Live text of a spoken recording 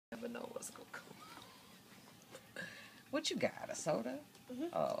know what's gonna come. What you got? A soda?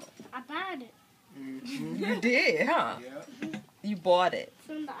 Oh. I bought it. You did, huh? Yeah. You bought it.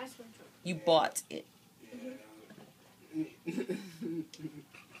 From the ice cream truck. You bought it. Yeah.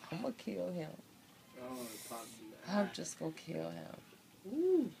 I'm gonna kill him. Oh, I'm just gonna kill him.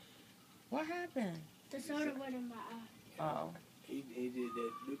 Ooh. What happened? The soda went in my eye. Oh. He did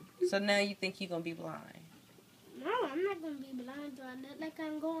that. So now you think you're gonna be blind? No, I'm not gonna be blind. Do I look like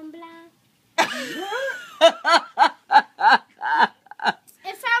I'm going blind?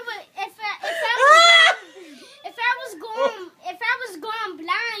 If I was going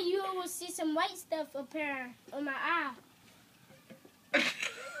blind, you would see some white stuff appear on my eye. Did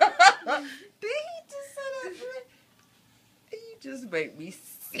he just say that? You just make me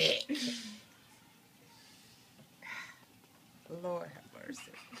sick. Lord have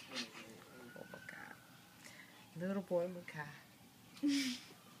mercy. Oh my God. Little boy Mekhi.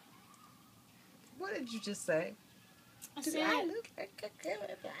 What did you just say? I said, do I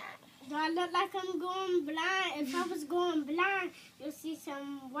look like I'm going blind? If I was going blind, you'll see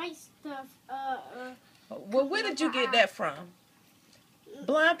some white stuff. Well, where did you get that from?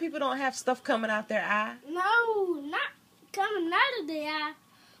 Blind people don't have stuff coming out their eye. No, not coming out of their eye.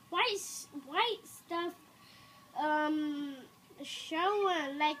 White stuff.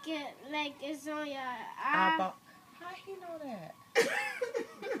 Showing like it's on your eye. How he know that?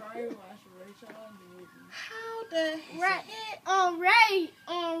 How the heck? On Ray,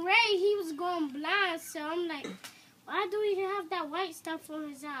 he was going blind, so I'm like, why do he have that white stuff on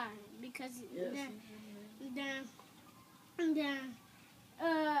his eye? Because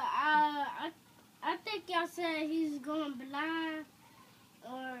I think y'all said he's going blind,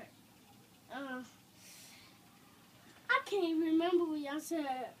 or I can't remember what y'all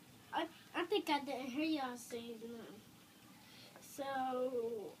said. I think I didn't hear y'all say nothing. So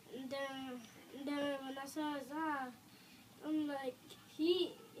then when I saw his eye, I'm like,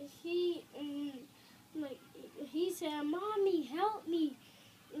 he said, "Mommy, help me."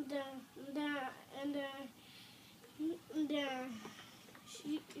 And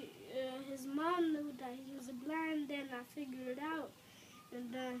his mom knew that he was blind. Then I figured it out.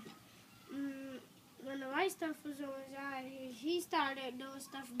 And when the white stuff was on his eye, he started doing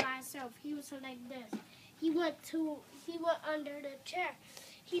stuff by himself. He was like this. He went under the chair.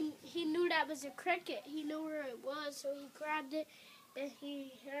 He knew that was a cricket. He knew where it was, so he grabbed it, and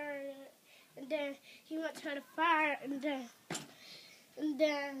he heard it, and then he went to the fire, and then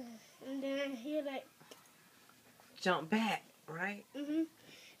he like jump back, right? And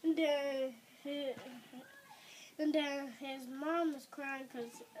then his mom was crying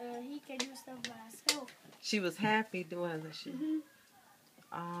because he can do stuff by himself. She was happy, wasn't she?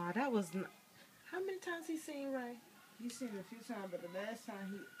 That was. How many times he seen Ray? He seen it a few times, but the last time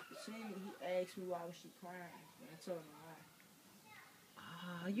he seen it, he asked me why was she crying. And I told him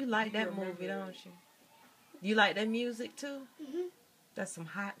why. You like that movie, don't you? You like that music too? That's some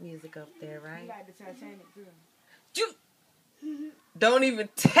hot music up there, right? He like the Titanic too. Don't even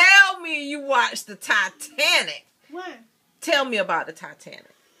tell me you watched the Titanic. What? Tell me about the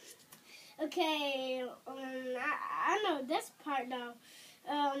Titanic. Okay, I know this part though.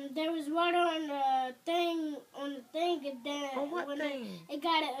 There was water on the thing, and then what thing? It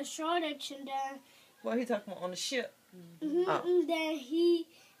got a shortage, and then. What he talking about on the ship? And then he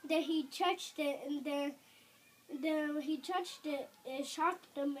touched it, and then when he touched it, it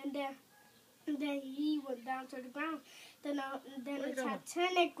shocked him, and then he went down to the ground. Then the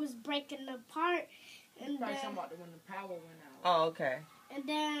Titanic was breaking apart, and Probably talking about when the power went out. Oh, okay. And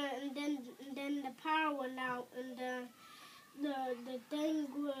then the power went out, and the thing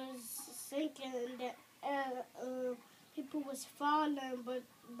was sinking, and people was falling, but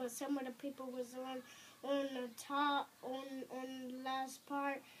some of the people was on the top, on the last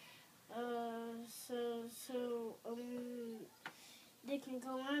part, so they can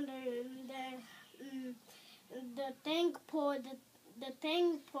go under, and then the thing pulled the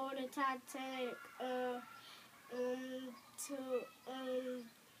Titanic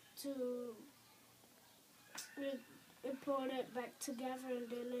it pulled it back together, and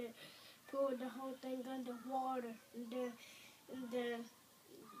then it pulled the whole thing underwater, and then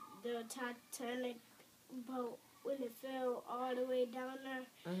the Titanic boat, when it fell all the way down there,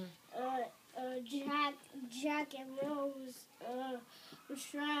 Jack and Rose was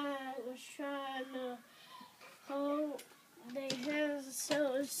trying to hold their hands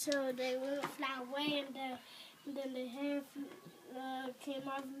so they wouldn't fly away, and then the hair came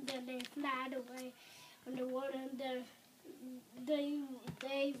off, and then they flied away underwater, and then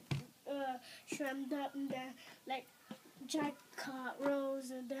they swam up, and then like Jack caught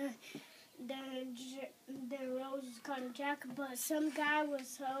Rose, and then called him Jack, but some guy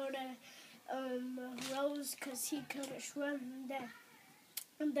was holding Rose because he couldn't swim.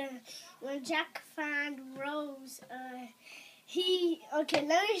 And then when Jack found Rose, let me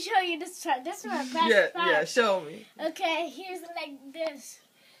show you this part. This is my best part. Yeah, show me. Okay, here's like this.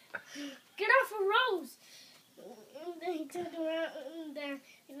 Get off of Rose. And then he turned around and then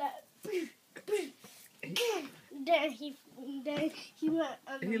he like then he went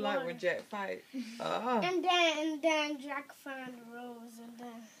underwater. He like when Jack fight. And then Jack found Rose and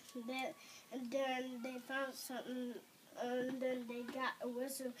then they found something and then they got a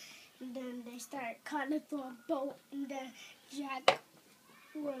whistle and then they started calling for a boat and then Jack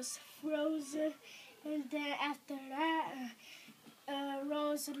was frozen and then after that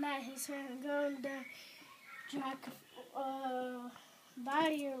Rose let his hand go and then Jack's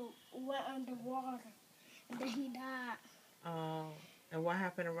body went underwater and then he died. Oh, and what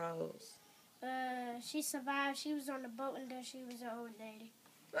happened to Rose? She survived. She was on the boat and then she was an old lady.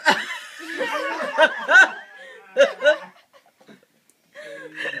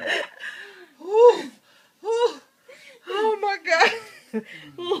 Oh my God.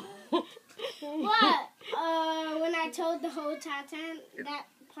 What? When I told the whole Titanic, that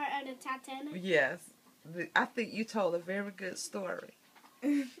part of the Titanic? Yes. I think you told a very good story.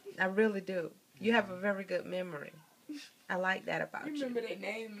 I really do. You have a very good memory. I like that about you. Remember their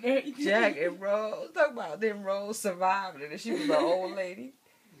name and everything. Jack and Rose. Talk about them Rose survived it and she was an old lady.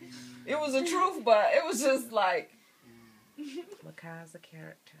 It was a truth, but it was just like Mekhi's a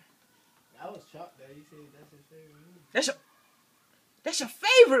character. I was shocked that he said that's his favorite movie. That's your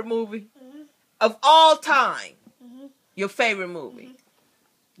favorite movie Mm-hmm. of all time. Mm-hmm. Your favorite movie.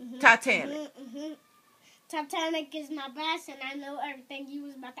 Mm-hmm. Titanic. Mm-hmm. Titanic is my best and I know everything you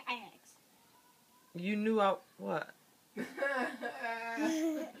was about to ask. You knew what? I'm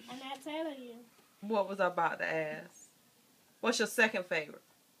not telling you. What was I about to ask? What's your second favorite?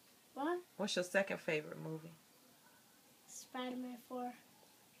 What? What's your second favorite movie? Spider-Man 4.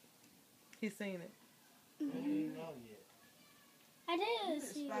 He's seen it. I didn't know yet. I did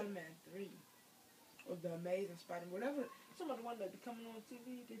see it. Spider-Man 3. Or The Amazing Spider-Man. Whatever. Some of the ones that be coming on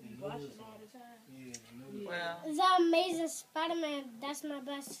TV, they be watching all the time. Yeah, the movie. Well, The Amazing Spider-Man, that's my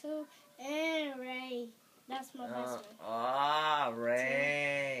best too. And Ray, that's my best one.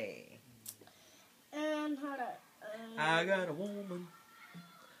 Ray. And hold up. I got a woman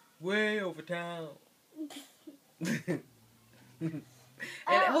way over town. And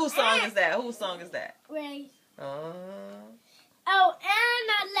whose song is that? Whose song is that? Ray. Oh, and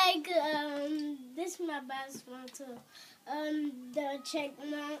I like this is my best one too. The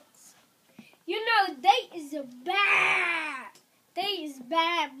Chipmunks. You know they is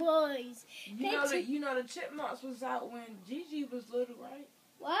bad boys. You know the Chipmunks was out when Gigi was little, right?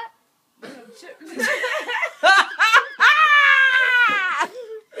 What? You know, the Chipmunks.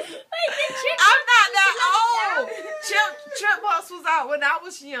 I'm not that old. Chipmunks was out when I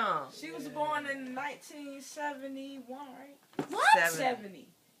was young. She was born in 1971, right? What? 70.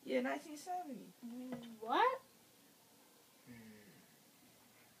 Yeah, 1970. What?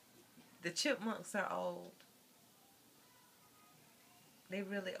 The Chipmunks are old. They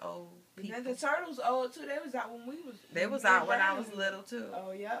really old people. And the Turtles old too. They was out when we was. They was out when I was little too.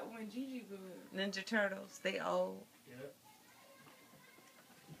 Oh yeah, when Gigi was. Ninja Turtles, they old.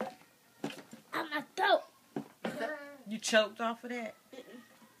 Yep. I'm a throat. You choked off of that?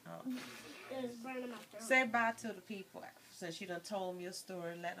 Oh. It was burning my throat. Say bye to the people. Since you done told me your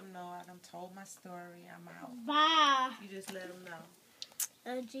story, let them know I done told my story. I'm out. Bye. You just let them know.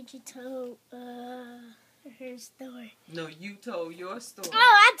 Gigi told her story. No, you told your story. Oh,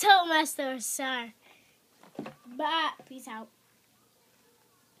 I told my story. Sorry. Bye. Peace out.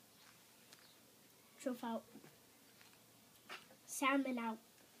 Truth out. Salmon out.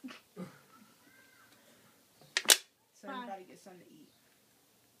 So everybody get something to eat.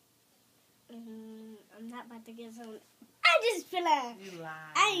 I'm not about to get some. I just feel like You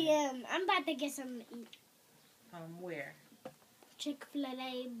lied. I am. I'm about to get something to eat. Where?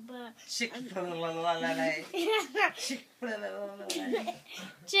 Chick-fil-A, but Chick-fil-A. Chick-fil-A.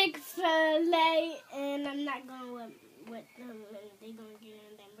 Chick-fil-A, and I'm not going with them, and they gonna get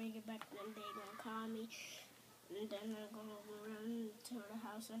in, then bring it back, and they gonna call me, and then I'm gonna run to the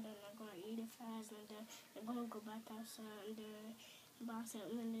house, and then I'm gonna eat it fast, and then I'm gonna go back outside, and then buy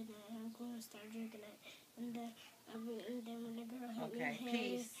something, and then I'm gonna start drinking it, and then when the girl hit me in the head,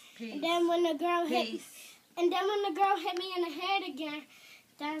 Peace. and then when the girl hit. Peace. And then when the girl hit me in the head again,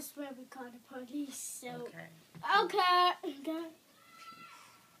 that's where we call the police. So, Okay. okay.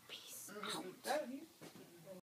 Peace. That,